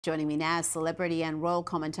Joining me now is celebrity and royal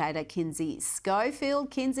commentator Kinsey Schofield.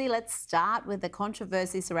 Kinsey, let's start with the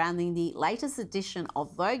controversy surrounding the latest edition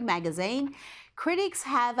of Vogue magazine. Critics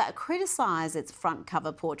have criticised its front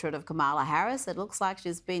cover portrait of Kamala Harris. It looks like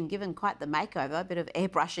she's been given quite the makeover, a bit of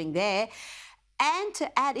airbrushing there. And to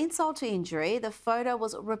add insult to injury, the photo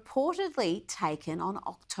was reportedly taken on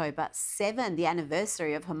October 7, the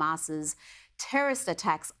anniversary of Hamas's terrorist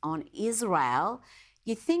attacks on Israel.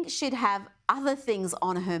 You think she'd have other things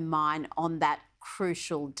on her mind on that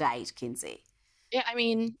crucial date, Kinsey? Yeah, I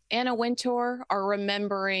mean, Anna Wintour are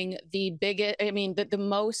remembering the biggest, the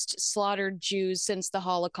most slaughtered Jews since the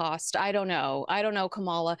Holocaust. I don't know,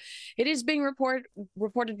 Kamala. It is being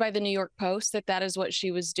reported by the New York Post that is what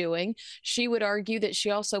she was doing. She would argue that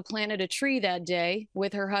she also planted a tree that day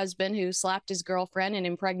with her husband, who slapped his girlfriend and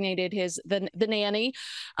impregnated the nanny.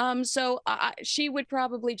 She would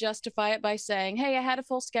probably justify it by saying, hey, I had a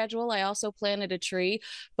full schedule. I also planted a tree.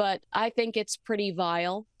 But I think it's pretty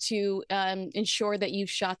vile to ensure that you've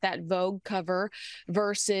shot that Vogue cover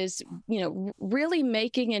versus, really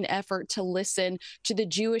making an effort to listen to the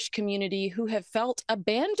Jewish community who have felt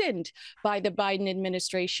abandoned by the Biden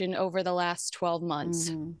administration over the last 12 months.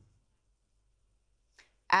 Mm-hmm.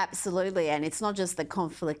 Absolutely. And it's not just the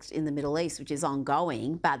conflict in the Middle East, which is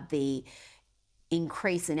ongoing, but the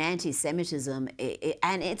increase in anti-Semitism,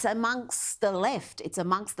 and it's amongst the left. It's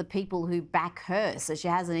amongst the people who back her. So she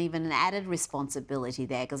has an added responsibility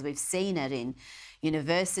there, because we've seen it in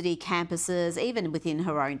university campuses, even within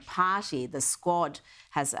her own party. The Squad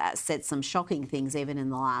has said some shocking things even in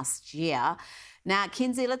the last year. Now,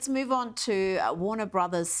 Kinsey, let's move on to Warner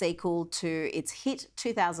Brothers' sequel to its hit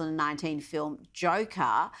 2019 film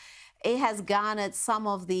Joker. It has garnered some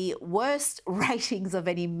of the worst ratings of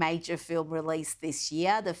any major film released this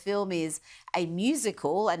year. The film is a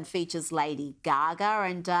musical and features Lady Gaga,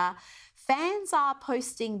 and fans are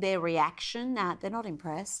posting their reaction. They're not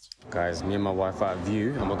impressed. Guys, me and my wife are at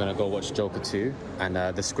View, and we're going to go watch Joker 2. And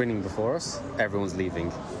the screening before us, everyone's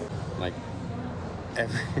leaving. Like,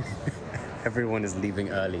 everyone is leaving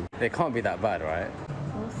early. It can't be that bad, right?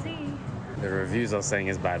 We'll see. The reviews are saying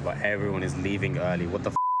it's bad, but everyone is leaving early. What the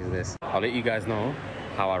f is this? I'll let you guys know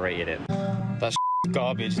how I rated it. That's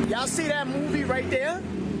garbage. Y'all see that movie right there?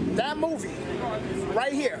 That movie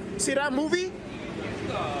right here. See that movie?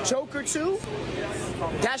 Joker 2?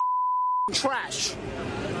 That's trash.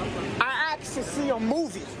 I asked to see a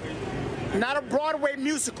movie, not a Broadway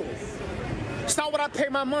musical. It's not what I pay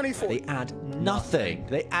my money for. They add nothing.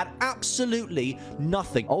 They add absolutely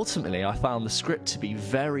nothing. Ultimately, I found the script to be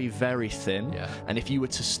very, very thin. Yeah. And if you were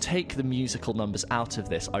to take the musical numbers out of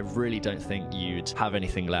this, I really don't think you'd have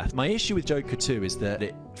anything left. My issue with Joker 2 is that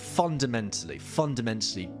it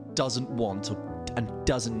fundamentally doesn't want and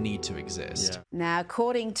doesn't need to exist. Yeah. Now,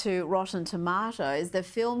 according to Rotten Tomatoes, the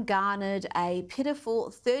film garnered a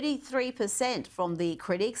pitiful 33% from the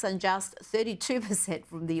critics and just 32%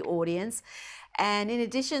 from the audience. And in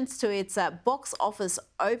addition to its box office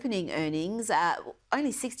opening earnings,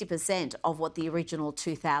 only 60% of what the original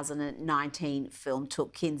 2019 film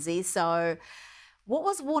took, Kinsey. So what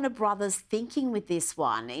was Warner Brothers thinking with this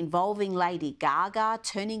one, involving Lady Gaga,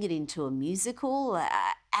 turning it into a musical?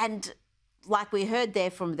 And like we heard there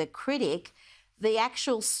from the critic, the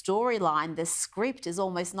actual storyline, the script, is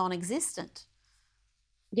almost non-existent.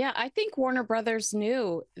 Yeah, I think Warner Brothers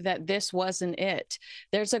knew that this wasn't it.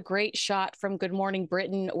 There's a great shot from Good Morning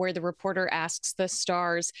Britain where the reporter asks the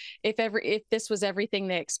stars if this was everything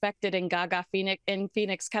they expected, and Gaga and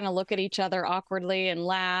Phoenix kind of look at each other awkwardly and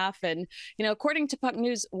laugh. And, according to Puck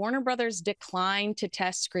News, Warner Brothers declined to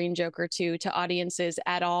test screen Joker 2 to audiences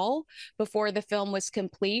at all before the film was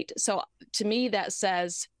complete. So to me, that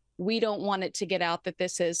says we don't want it to get out that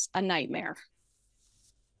this is a nightmare.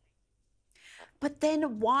 But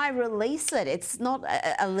then why release it? It's not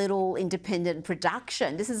a little independent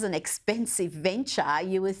production. This is an expensive venture.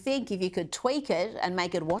 You would think if you could tweak it and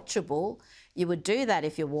make it watchable, you would do that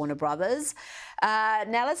if you're Warner Brothers.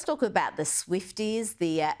 Now let's talk about the Swifties.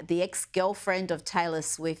 The ex-girlfriend of Taylor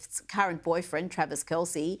Swift's current boyfriend, Travis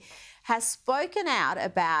Kelce, has spoken out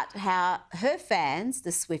about how her fans, the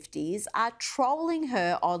Swifties, are trolling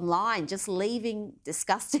her online, just leaving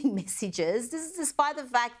disgusting messages. This is despite the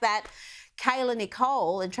fact that Kayla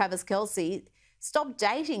Nicole and Travis Kelce stopped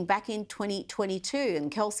dating back in 2022, and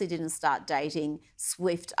Kelce didn't start dating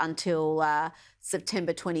Swift until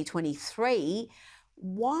September 2023.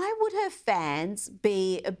 Why would her fans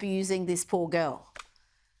be abusing this poor girl?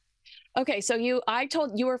 Okay, so you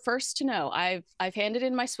were first to know. I've handed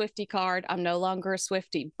in my Swiftie card. I'm no longer a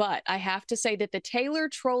Swiftie, but I have to say that the Taylor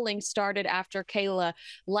trolling started after Kayla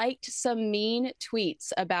liked some mean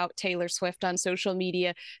tweets about Taylor Swift on social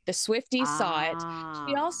media. The Swifties saw it.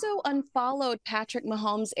 She also unfollowed Patrick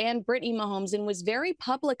Mahomes and Brittany Mahomes and was very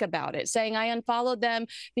public about it, saying I unfollowed them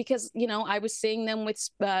because, I was seeing them with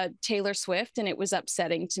Taylor Swift and it was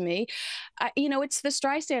upsetting to me. It's the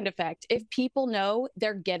Streisand effect. If people know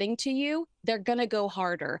they're getting to you, they're going to go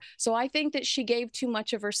harder. So I think that she gave too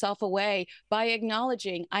much of herself away by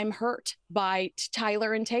acknowledging I'm hurt by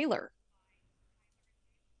Tyler and Taylor.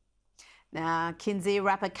 Now, Kinsey,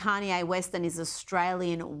 rapper Kanye West and his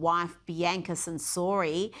Australian wife Bianca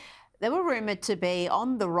Censori, they were rumoured to be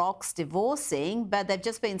on the rocks divorcing, but they've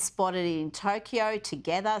just been spotted in Tokyo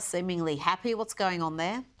together, seemingly happy. What's going on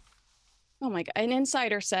there? Oh my God. An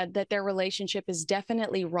insider said that their relationship is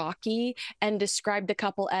definitely rocky and described the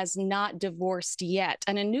couple as not divorced yet.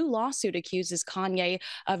 And a new lawsuit accuses Kanye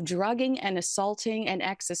of drugging and assaulting an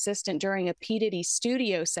ex-assistant during a P. Diddy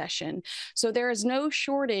studio session. So there is no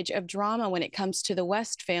shortage of drama when it comes to the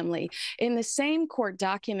West family. In the same court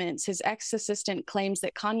documents, his ex-assistant claims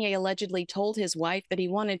that Kanye allegedly told his wife that he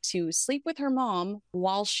wanted to sleep with her mom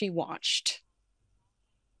while she watched.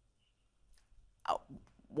 Oh.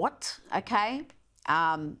 What? Okay.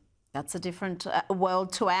 That's a different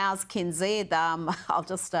world to ours, Kinsey. I'll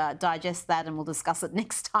just digest that and we'll discuss it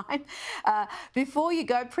next time. Before you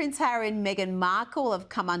go, Prince Harry and Meghan Markle have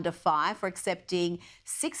come under fire for accepting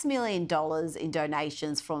 $6 million in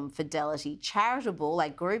donations from Fidelity Charitable, a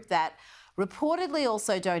group that reportedly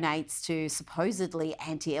also donates to supposedly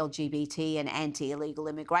anti-LGBT and anti-illegal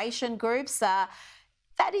immigration groups. That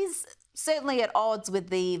is certainly at odds with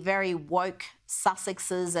the very woke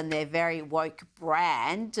Sussexes and their very woke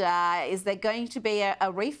brand. Is there going to be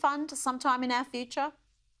a refund sometime in our future?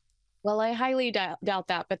 Well, I highly doubt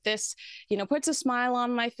that, but this, puts a smile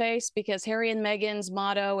on my face because Harry and Meghan's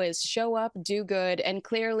motto is show up, do good, and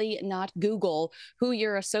clearly not Google who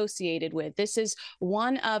you're associated with. This is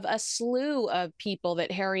one of a slew of people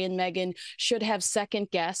that Harry and Meghan should have second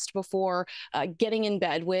guessed before getting in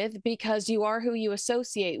bed with, because you are who you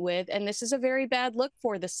associate with, and this is a very bad look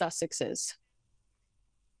for the Sussexes.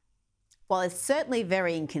 Well, it's certainly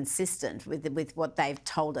very inconsistent with what they've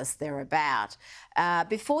told us they're about.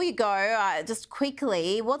 Before you go, just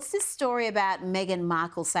quickly, what's this story about Meghan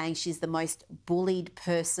Markle saying she's the most bullied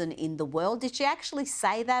person in the world? Did she actually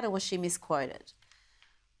say that, or was she misquoted?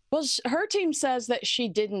 Well, her team says that she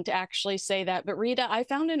didn't actually say that. But Rita, I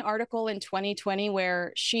found an article in 2020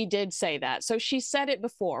 where she did say that. So she said it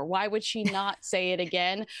before. Why would she not say it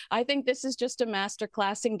again? I think this is just a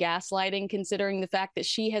masterclass in gaslighting, considering the fact that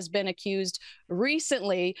she has been accused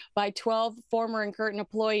recently by 12 former and current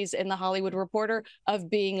employees in The Hollywood Reporter of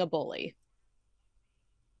being a bully.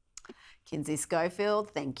 Kinsey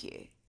Schofield, thank you.